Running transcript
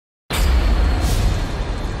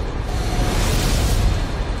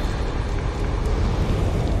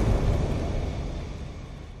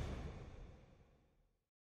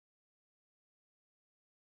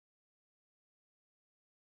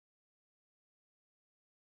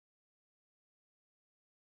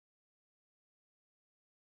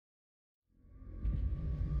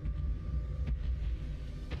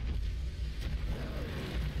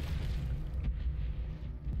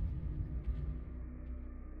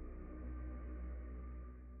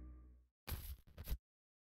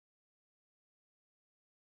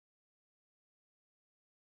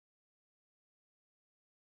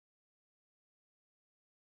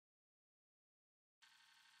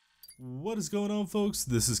What is going on, folks?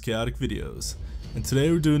 This is ChaoticVideos, and today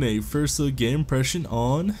we're doing a first look game impression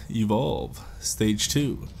on Evolve Stage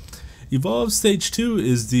 2. Evolve Stage 2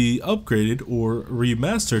 is the upgraded or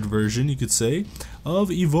remastered version, you could say, of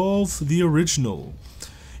Evolve the original.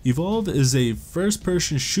 Evolve is a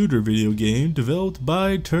first-person shooter video game developed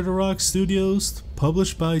by Turtle Rock Studios,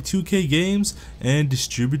 published by 2K Games, and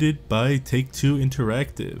distributed by Take-Two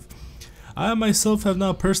Interactive. I myself have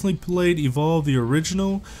not personally played Evolve the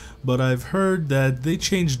original, but I've heard that they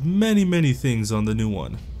changed many things on the new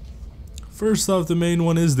one. First off, the main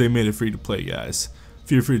one is they made it free to play, guys.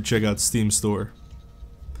 Feel free to check out the Steam store.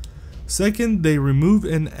 Second, they removed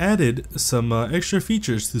and added some extra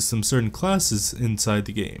features to some certain classes inside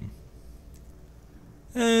the game.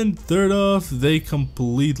 And third off, they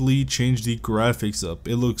completely changed the graphics up.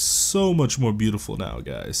 It looks so much more beautiful now,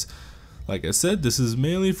 guys. Like I said, this is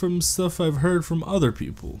mainly from stuff I've heard from other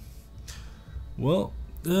people. Well,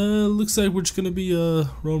 looks like we're just gonna be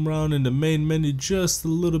roam around in the main menu just a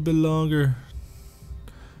little bit longer,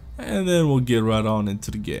 and then we'll get right on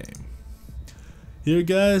into the game. Here,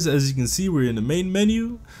 guys, as you can see, we're in the main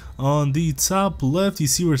menu. On the top left, you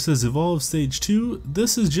see where it says Evolve Stage 2.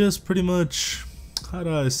 This is just pretty much, how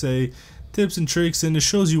do I say, tips and tricks, and it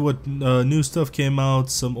shows you what new stuff came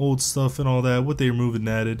out, some old stuff and all that, what they removed and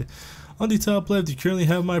added. On the top left, you currently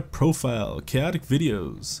have my profile,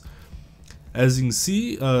 ChaoticVideos. As you can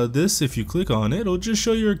see, this, if you click on it, it'll just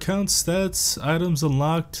show your account stats, items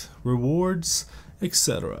unlocked, rewards,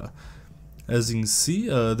 etc. As you can see,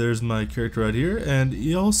 there's my character right here, and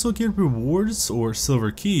you also get rewards or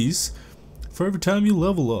silver keys for every time you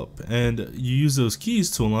level up, and you use those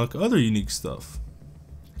keys to unlock other unique stuff.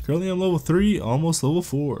 Currently I'm level 3, almost level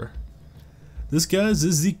 4. This, guys,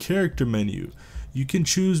 is the character menu. You can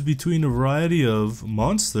choose between a variety of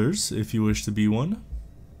monsters if you wish to be one.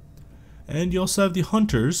 And you also have the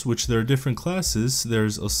hunters, which there are different classes.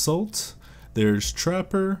 There's assault, there's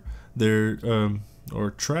trapper,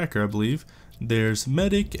 or tracker, I believe. There's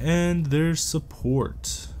medic, and there's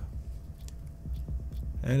support.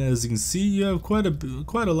 And as you can see, you have quite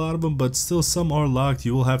a lot of them, but still some are locked.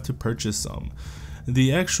 You will have to purchase some.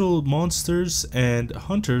 The actual monsters and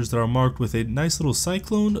hunters that are marked with a nice little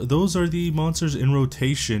cyclone, those are the monsters in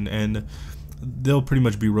rotation, and they'll pretty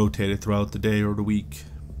much be rotated throughout the day or the week.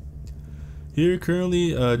 Here,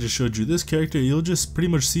 currently, just showed you this character. You'll just pretty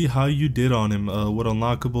much see how you did on him, what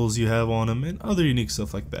unlockables you have on him, and other unique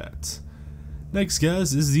stuff like that. Next,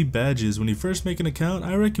 guys, is the badges. When you first make an account,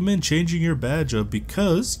 I recommend changing your badge up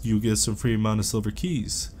because you get some free amount of silver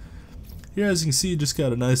keys. Here, as you can see, you just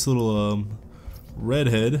got a nice little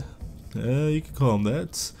redhead, you can call him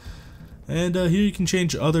that. And here you can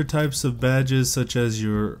change other types of badges, such as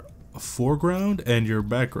your foreground and your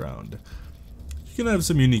background. You can have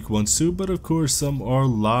some unique ones too, but of course some are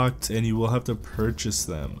locked and you will have to purchase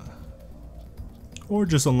them, or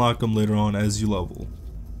just unlock them later on as you level.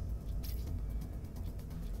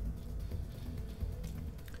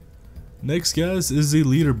 Next, guys, is the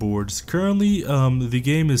leaderboards. Currently, the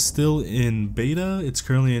game is still in beta. It's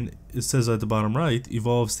currently in, it says at the bottom right,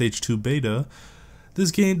 Evolve Stage 2 beta.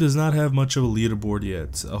 This game does not have much of a leaderboard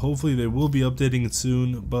yet. Hopefully they will be updating it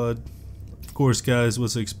soon, but of course, guys,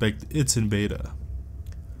 what to expect, it's in beta.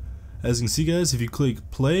 As you can see, guys, if you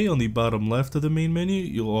click play on the bottom left of the main menu,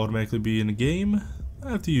 you'll automatically be in a game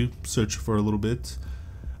after you search for a little bit.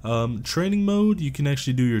 Training mode, you can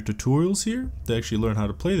actually do your tutorials here to actually learn how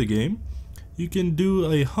to play the game. You can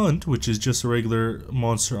do a hunt, which is just a regular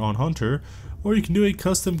monster on hunter, or you can do a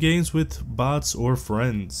custom games with bots or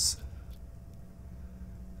friends.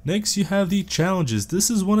 Next, you have the challenges.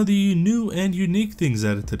 This is one of the new and unique things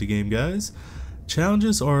added to the game, guys.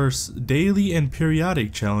 Challenges are daily and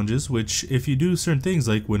periodic challenges, which if you do certain things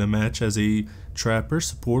like win a match as a trapper,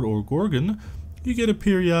 support, or gorgon, you get a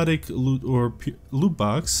periodic loot or loot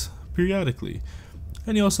box periodically.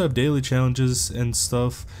 And you also have daily challenges and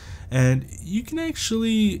stuff, and you can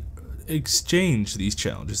actually exchange these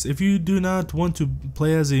challenges. If you do not want to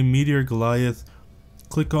play as a Meteor Goliath,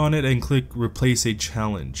 click on it and click replace a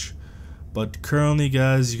challenge. But currently,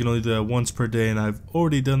 guys, you can only do that once per day, and I've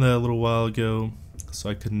already done that a little while ago, so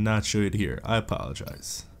I could not show it here. I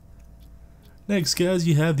apologize. Next, guys,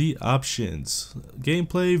 you have the options: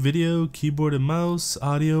 gameplay, video, keyboard and mouse,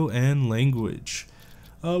 audio, and language.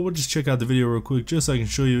 We'll just check out the video real quick just so I can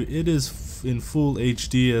show you. It is in full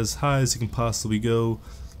HD, as high as it can possibly go.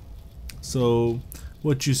 So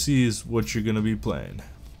what you see is what you're gonna be playing.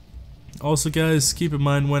 Also, guys, keep in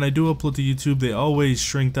mind when I do upload to YouTube, they always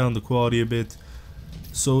shrink down the quality a bit.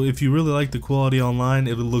 So if you really like the quality online,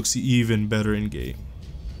 it looks even better in game.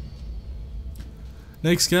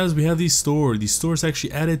 Next guys, we have the store. The store is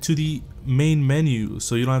actually added to the main menu,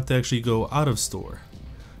 so you don't have to actually go out of store.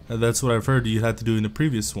 That's what I've heard you had to do in the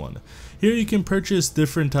previous one. Here you can purchase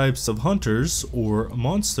different types of hunters or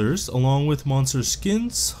monsters, along with monster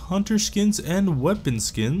skins, hunter skins, and weapon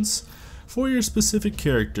skins for your specific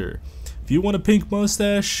character. If you want a pink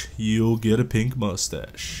mustache, you'll get a pink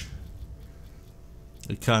mustache.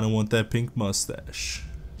 I kinda want that pink mustache.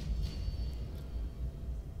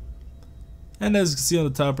 And as you can see on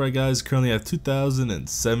the top right guys, currently have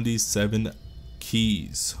 2,077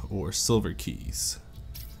 keys or silver keys.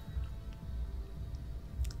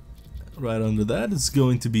 Right under that it's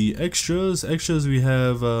going to be extras. Extras we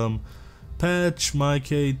have patch,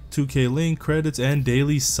 MyK, 2K link, credits, and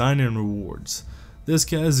daily sign-in rewards. This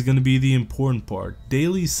guys is going to be the important part.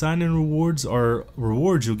 Daily sign-in rewards are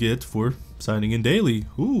rewards you'll get for signing in daily.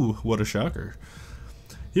 Ooh, what a shocker.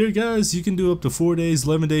 Here guys, you can do up to 4 days,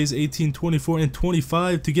 11 days, 18, 24, and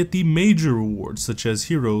 25 to get the major rewards such as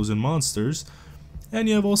heroes and monsters. And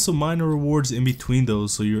you have also minor rewards in between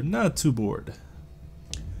those, so you're not too bored.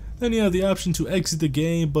 Then you have the option to exit the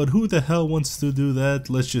game, but who the hell wants to do that?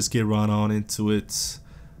 Let's just get right on into it.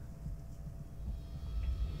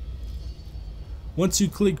 Once you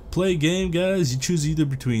click play game guys, you choose either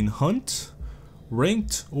between hunt,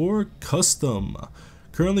 ranked, or custom.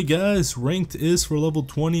 Currently guys, ranked is for level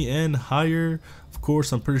 20 and higher. Of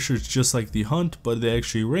course, I'm pretty sure it's just like the hunt, but they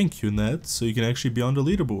actually rank you in that, so you can actually be on the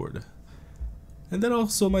leaderboard. And that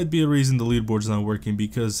also might be a reason the leaderboard's not working,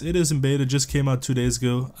 because it is in beta, just came out 2 days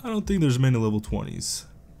ago. I don't think there's many level 20s.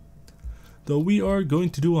 Though we are going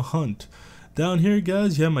to do a hunt. Down here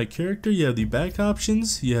guys, you have my character, you have the back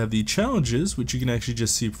options, you have the challenges, which you can actually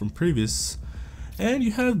just see from previous. And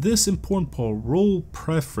you have this important part, role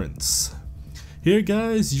preference. Here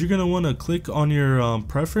guys, you're going to want to click on your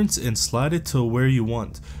preference and slide it to where you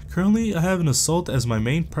want. Currently I have an assault as my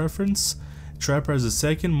main preference, trapper as a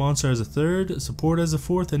second, monster as a third, support as a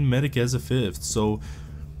fourth, and medic as a fifth. So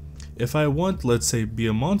if I want, let's say, be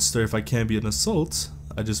a monster, if I can't be an assault,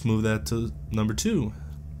 I just move that to number 2.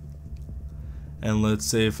 And let's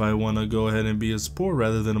say if I want to go ahead and be a support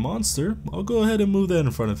rather than a monster, I'll go ahead and move that in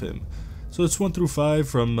front of him. So it's 1 through 5,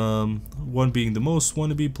 from 1 being the most one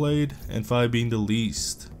to be played and 5 being the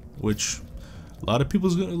least, which a lot of people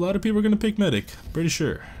are going to pick medic, pretty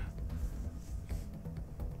sure.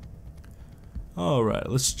 Alright,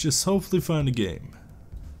 let's just hopefully find a game.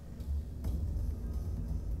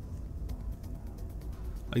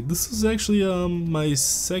 Like, this is actually my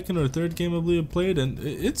second or third game I believe I played, and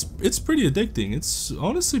it's pretty addicting. It's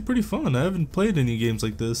honestly pretty fun. I haven't played any games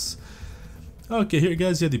like this. Okay, here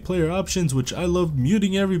guys, you have the player options, which I love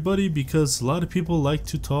muting everybody because a lot of people like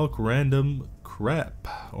to talk random crap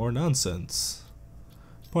or nonsense.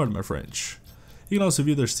 Pardon my French. You can also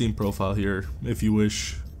view their Steam profile here if you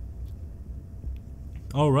wish.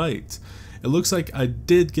 Alright, it looks like I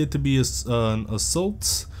did get to be an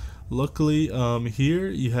assault. Luckily, here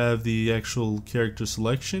you have the actual character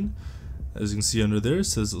selection. As you can see under there, it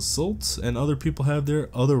says assault, and other people have their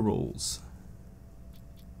other roles.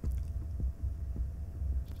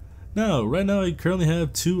 Now, right now I currently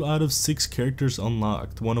have 2 out of 6 characters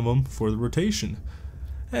unlocked, one of them for the rotation.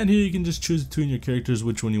 And here you can just choose between your characters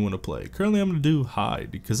which one you want to play. Currently I'm going to do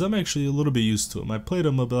Hyde, because I'm actually a little bit used to him. I played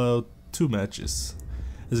him about 2 matches.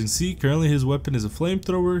 As you can see, currently his weapon is a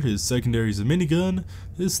flamethrower, his secondary is a minigun,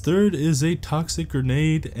 his third is a toxic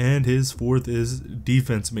grenade, and his fourth is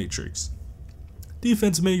defense matrix.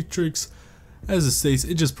 Defense matrix, as it states,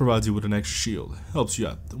 it just provides you with an extra shield. Helps you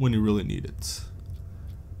out when you really need it.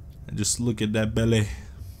 And just look at that belly.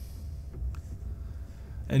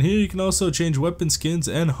 And here you can also change weapon skins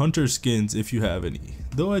and hunter skins if you have any,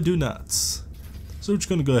 though I do not. So we're just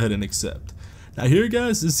going to go ahead and accept. Now here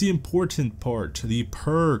guys is the important part, the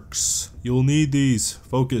perks. You'll need these,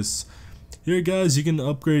 focus. Here guys, you can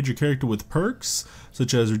upgrade your character with perks,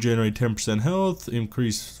 such as regenerate 10% health,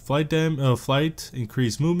 increase flight,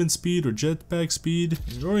 increase movement speed or jetpack speed,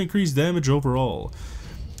 or increase damage overall.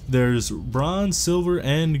 There's bronze, silver,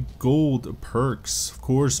 and gold perks. Of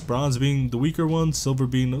course, bronze being the weaker one, silver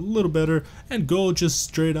being a little better, and gold just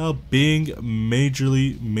straight out being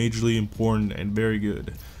majorly important and very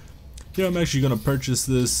good. Here I'm actually going to purchase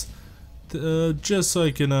this just so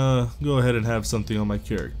I can go ahead and have something on my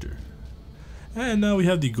character. And now we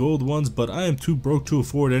have the gold ones, but I am too broke to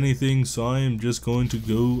afford anything, so I am just going to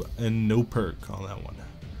go and no perk on that one.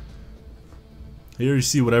 Here you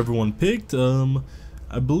see what everyone picked.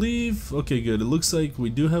 I believe, okay good, it looks like we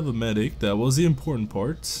do have a medic, that was the important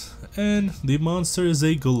part, and the monster is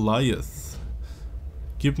a Goliath.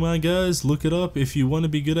 Keep in mind guys, look it up if you want to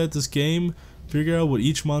be good at this game. Figure out what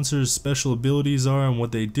each monster's special abilities are and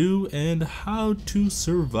what they do, and how to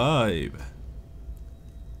survive.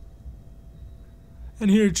 And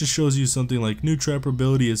here it just shows you something like new trapper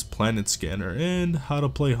ability is Planet Scanner, and how to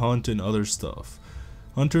play Hunt and other stuff.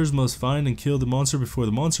 Hunters must find and kill the monster before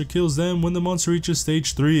the monster kills them. When the monster reaches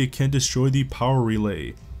stage 3, it can destroy the power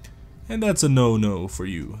relay. And that's a no-no for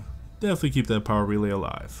you. Definitely keep that power relay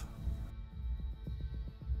alive.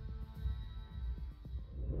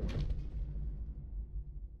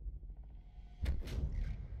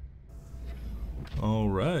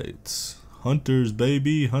 Alright. Hunters,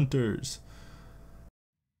 baby, hunters.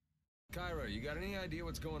 Kyra, you got any idea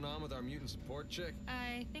what's going on with our mutant support chick?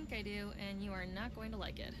 I think I do, and you are not going to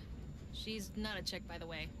like it. She's not a chick, by the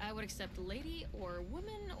way. I would accept lady, or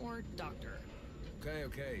woman, or doctor.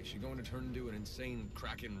 Okay, is she going to turn into an insane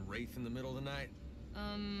kraken wraith in the middle of the night?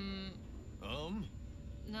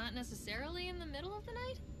 Not necessarily in the middle of the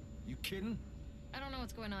night? You kidding? I don't know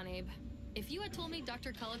what's going on, Abe. If you had told me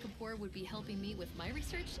Dr. Kala Kapoor would be helping me with my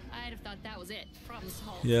research, I'd have thought that was it. Problem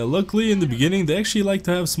solved. Yeah, luckily in the beginning, they actually like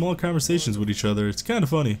to have small conversations with each other. It's kind of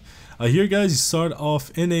funny. Here, guys, you start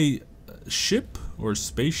off in a ship or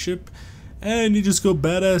spaceship, and you just go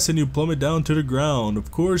badass and you plummet down to the ground. Of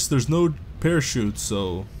course, there's no parachute,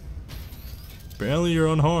 so apparently you're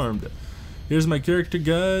unharmed. Here's my character,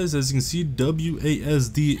 guys. As you can see,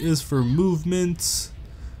 WASD is for movement.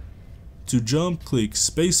 To jump, click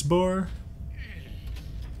spacebar.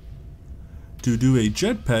 To do a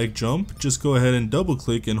jetpack jump, just go ahead and double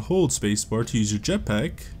click and hold spacebar to use your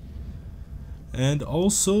jetpack. And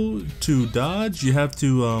also to dodge, you have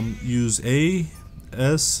to use A,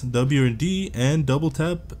 S, W, and D, and double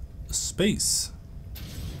tap space.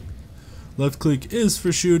 Left click is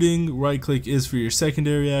for shooting, right click is for your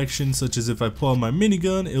secondary action, such as if I pull out my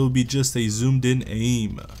minigun, it will be just a zoomed in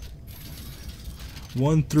aim.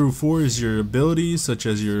 1 through 4 is your abilities, such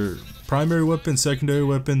as your primary weapon, secondary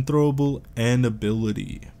weapon, throwable, and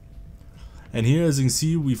ability. And here, as you can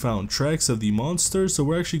see, we found tracks of the monster, so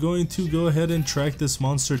we're actually going to go ahead and track this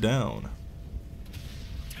monster down.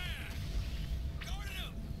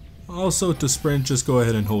 Also, to sprint, just go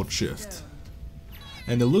ahead and hold shift.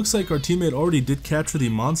 And it looks like our teammate already did capture the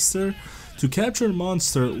monster. To capture a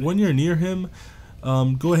monster, when you're near him,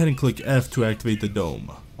 go ahead and click F to activate the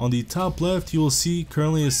dome. On the top left, you will see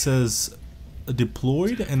currently it says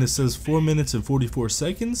deployed, and it says 4 minutes and 44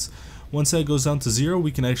 seconds. Once that goes down to 0,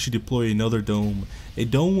 we can actually deploy another dome. A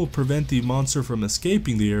dome will prevent the monster from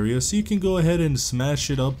escaping the area, so you can go ahead and smash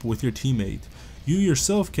it up with your teammate. You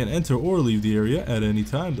yourself can enter or leave the area at any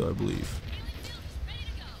time, though, I believe.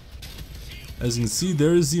 As you can see,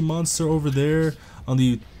 there is the monster over there. On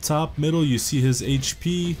the top middle, you see his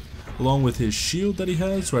HP along with his shield that he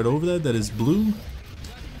has right over that is blue.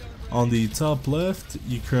 On the top left,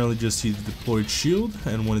 you currently just see the deployed shield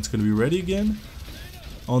and when it's going to be ready again.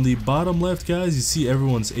 On the bottom left, guys, you see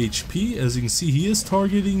everyone's HP. As you can see, he is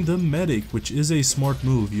targeting the medic, which is a smart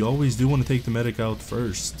move. You always do want to take the medic out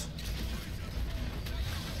first.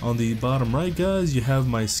 On the bottom right, guys, you have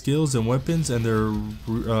my skills and weapons and their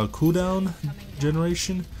cooldown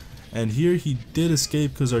generation. And here he did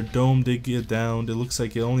escape because our dome did get downed. It looks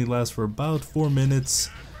like it only lasts for about 4 minutes.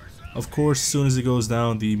 Of course, as soon as it goes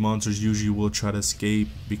down, the monsters usually will try to escape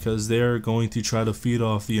because they're going to try to feed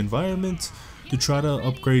off the environment to try to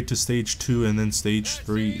upgrade to stage 2 and then stage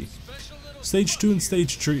 3. Stage 2 and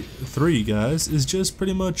stage 3, guys, is just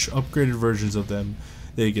pretty much upgraded versions of them.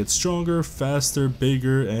 They get stronger, faster,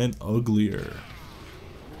 bigger, and uglier.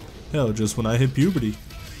 Hell, just when I hit puberty.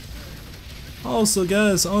 Also,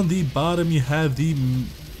 guys, on the bottom you have the,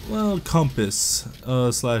 well, compass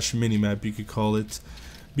slash mini-map, you could call it.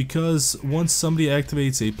 Because once somebody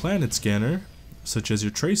activates a planet scanner, such as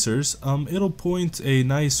your tracers, it'll point a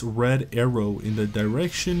nice red arrow in the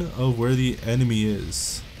direction of where the enemy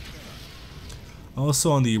is.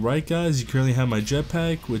 Also on the right, guys, you currently have my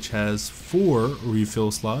jetpack, which has 4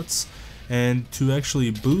 refill slots, and to actually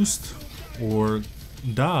boost or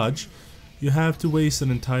dodge, you have to waste an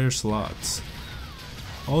entire slot.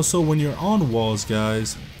 Also, when you're on walls,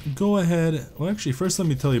 guys, go ahead, well actually first let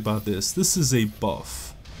me tell you about this. This is a buff.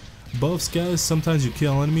 Buffs, guys, sometimes you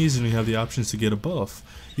kill enemies and you have the options to get a buff.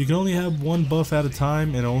 You can only have one buff at a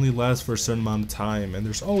time and it only lasts for a certain amount of time, and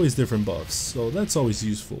there's always different buffs, so that's always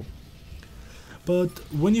useful. But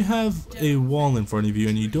when you have a wall in front of you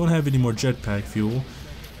and you don't have any more jetpack fuel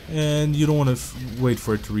and you don't want to wait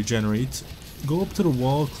for it to regenerate, go up to the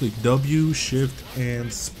wall, click W, shift,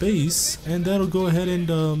 and space, and that'll go ahead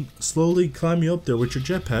and slowly climb you up there with your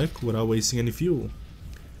jetpack without wasting any fuel.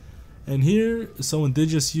 And here, someone did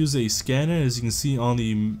just use a scanner. As you can see on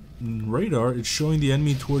the radar, it's showing the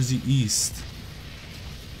enemy towards the east.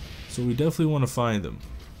 So we definitely want to find them.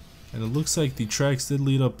 And it looks like the tracks did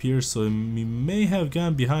lead up here, so he may have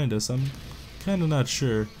gone behind us. I'm kind of not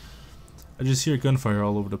sure. I just hear gunfire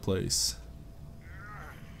all over the place.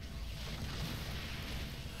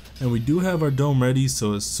 And we do have our dome ready,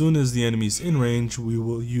 so as soon as the enemy's in range, we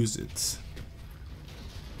will use it.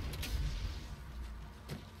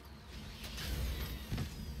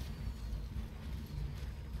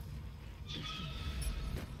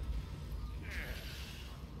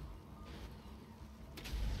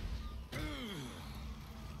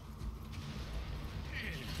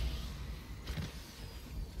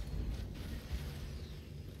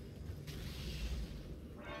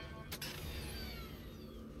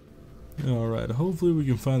 Alright, hopefully we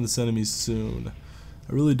can find this enemy soon.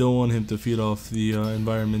 I really don't want him to feed off the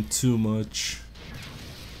environment too much.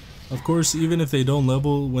 Of course, even if they don't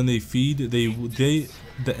level when they feed, the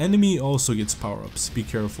enemy also gets power-ups, be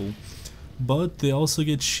careful. But they also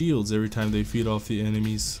get shields every time they feed off the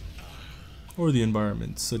enemies or the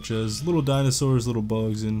environment, such as little dinosaurs, little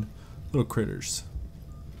bugs, and little critters.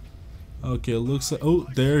 Okay, it looks like, oh,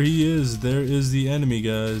 there he is. There is the enemy,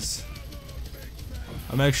 guys.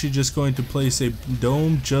 I'm actually just going to place a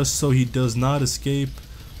dome just so he does not escape,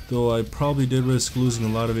 though I probably did risk losing a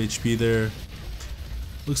lot of HP there.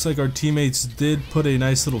 Looks like our teammates did put a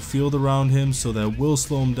nice little field around him, so that will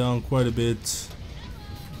slow him down quite a bit.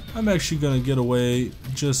 I'm actually going to get away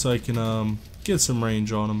just so I can get some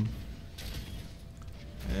range on him.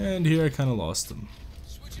 And here I kind of lost him.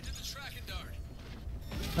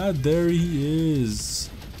 Ah, there he is.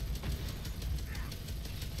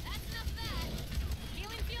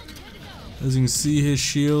 As you can see, his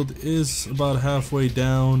shield is about halfway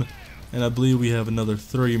down, and I believe we have another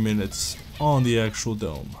 30 minutes on the actual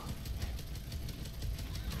dome.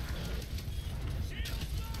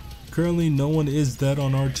 Currently, no one is dead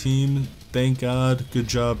on our team. Thank God. Good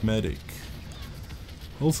job, medic.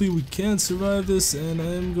 Hopefully, we can survive this, and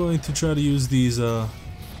I'm going to try to use these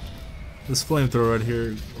this flamethrower right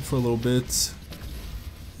here for a little bit.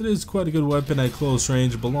 It is quite a good weapon at close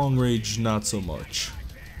range, but long range, not so much.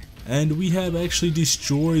 And we have actually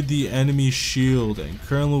destroyed the enemy shield, and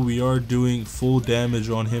currently we are doing full damage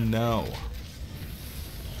on him now.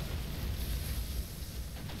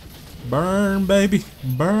 Burn, baby,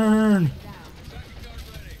 burn!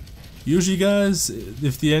 Usually, guys,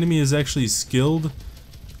 if the enemy is actually skilled,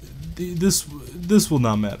 this will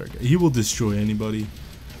not matter. He will destroy anybody.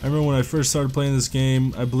 I remember when I first started playing this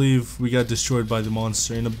game, I believe we got destroyed by the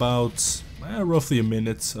monster in about roughly a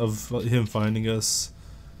minute of him finding us.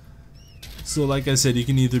 So like I said, you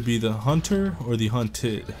can either be the hunter or the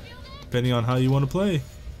hunted, depending on how you want to play.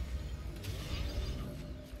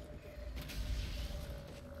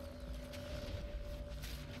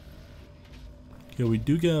 Okay, we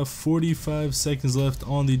do got 45 seconds left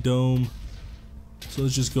on the dome, so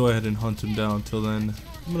let's just go ahead and hunt him down till then.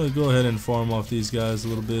 I'm gonna go ahead and farm off these guys a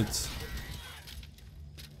little bit.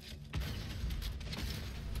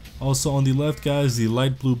 Also on the left, guys, the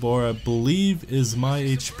light blue bar I believe is my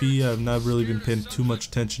HP. I've not really been paying too much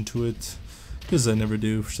attention to it, because I never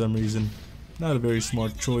do for some reason. Not a very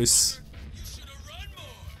smart choice.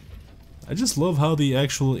 I just love how the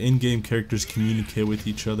actual in-game characters communicate with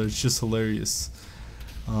each other. It's just hilarious.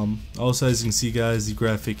 Also, as you can see, guys, the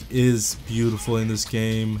graphic is beautiful in this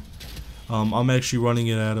game. I'm actually running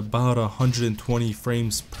it at about 120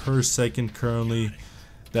 frames per second currently.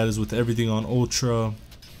 That is with everything on ultra.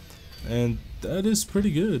 And that is pretty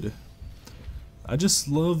good. I just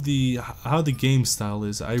love how the game style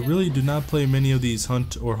is. I really do not play many of these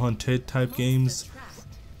hunt or hunted type games,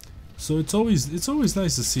 so it's always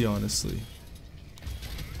nice to see, honestly.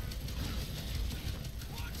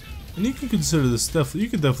 And you can consider this you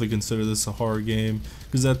can definitely consider this a horror game,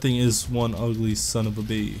 because that thing is one ugly son of a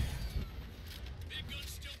bee.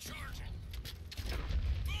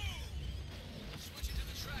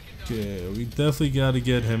 Okay, we definitely got to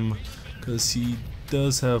get him, because he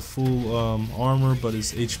does have full armor, but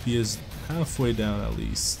his HP is halfway down at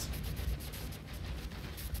least.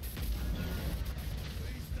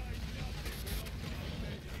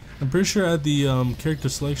 I'm pretty sure at the character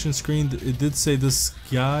selection screen it did say this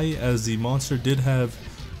guy as the monster did have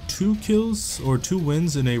 2 kills or 2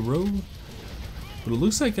 wins in a row, but it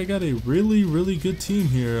looks like I got a really good team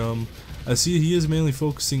here. I see he is mainly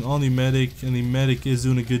focusing on the medic, and the medic is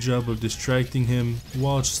doing a good job of distracting him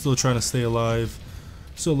while still trying to stay alive,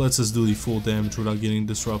 so it lets us do the full damage without getting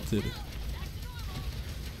disrupted.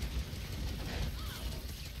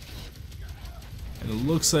 And it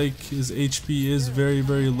looks like his HP is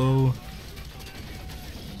very low.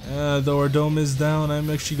 Though our dome is down,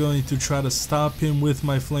 I'm actually going to try to stop him with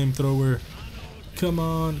my flamethrower. Come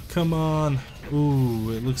on, come on.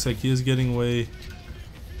 Ooh, it looks like he is getting away.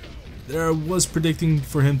 There, I was predicting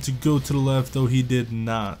for him to go to the left, though he did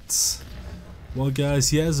not. Well guys,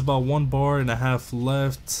 he has about 1.5 bars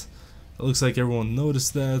left. It looks like everyone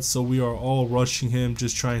noticed that, so we are all rushing him,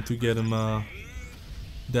 just trying to get him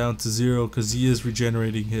down to 0, because he is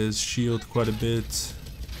regenerating his shield quite a bit.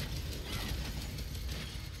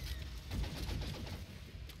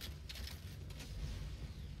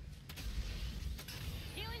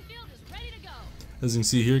 As you can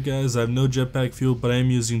see here guys, I have no jetpack fuel, but I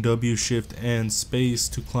am using W, shift, and space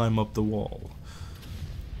to climb up the wall.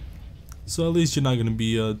 So at least you're not going to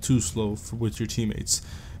be too slow with your teammates.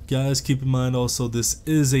 Guys, keep in mind also this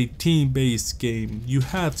is a team-based game. You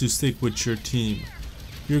have to stick with your team.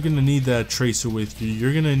 You're going to need that Tracer with you.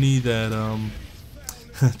 You're going to need that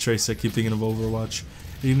Tracer, I keep thinking of Overwatch.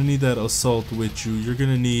 You're going to need that Assault with you. You're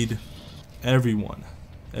going to need everyone.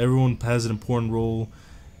 Everyone has an important role.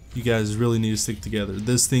 You guys really need to stick together.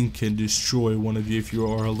 This thing can destroy one of you if you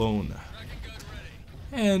are alone.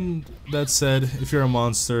 And that said, if you're a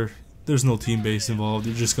monster, there's no team base involved.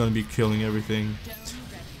 You're just going to be killing everything.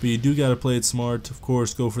 But you do got to play it smart. Of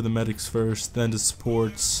course, go for the medics first, then the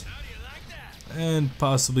supports, and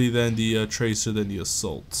possibly then the Tracer, then the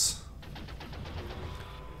assaults.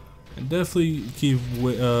 And definitely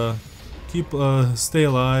stay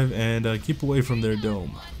alive and keep away from their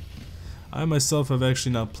dome. I myself have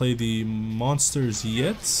actually not played the monsters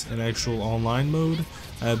yet in actual online mode.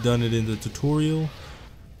 I have done it in the tutorial,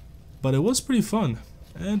 but it was pretty fun.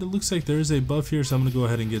 And it looks like there is a buff here, so I'm going to go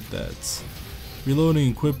ahead and get that. Reloading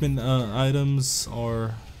equipment items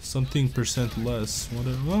are something % less.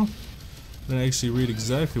 Well, I didn't actually read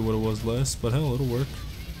exactly what it was less, but hell, it'll work.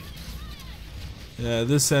 Yeah,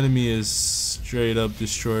 this enemy is straight up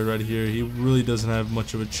destroyed right here. He really doesn't have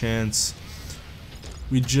much of a chance.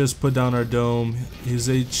 We just put down our dome. His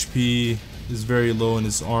HP is very low and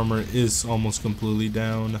his armor is almost completely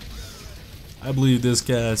down. I believe this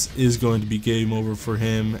cast is going to be game over for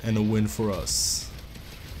him and a win for us.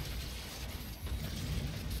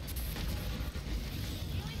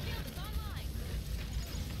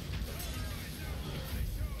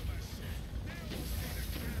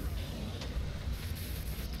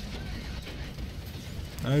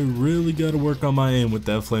 I really gotta work on my aim with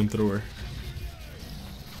that flamethrower.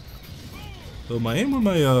 So my aim with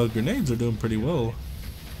my grenades are doing pretty well.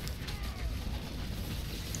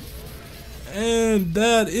 And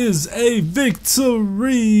that is a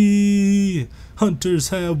victory! Hunters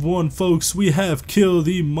have won, folks. We have killed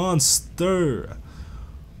the monster.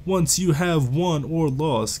 Once you have won or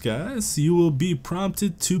lost, guys, you will be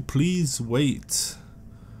prompted to please wait.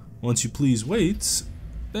 Once you please wait,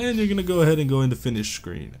 then you're going to go ahead and go into finish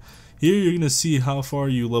screen. Here you're going to see how far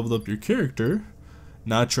you leveled up your character.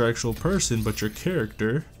 Not your actual person, but your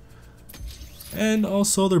character. And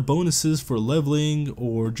also other bonuses for leveling,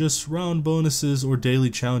 or just round bonuses or daily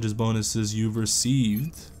challenges bonuses you've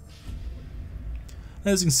received.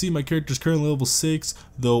 As you can see, my character is currently level 6,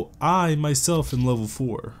 though I myself am level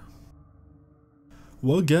 4.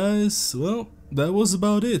 Well guys, that was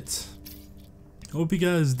about it. Hope you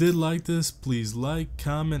guys did like this. Please like,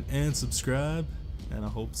 comment, and subscribe, and I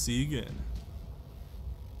hope to see you again.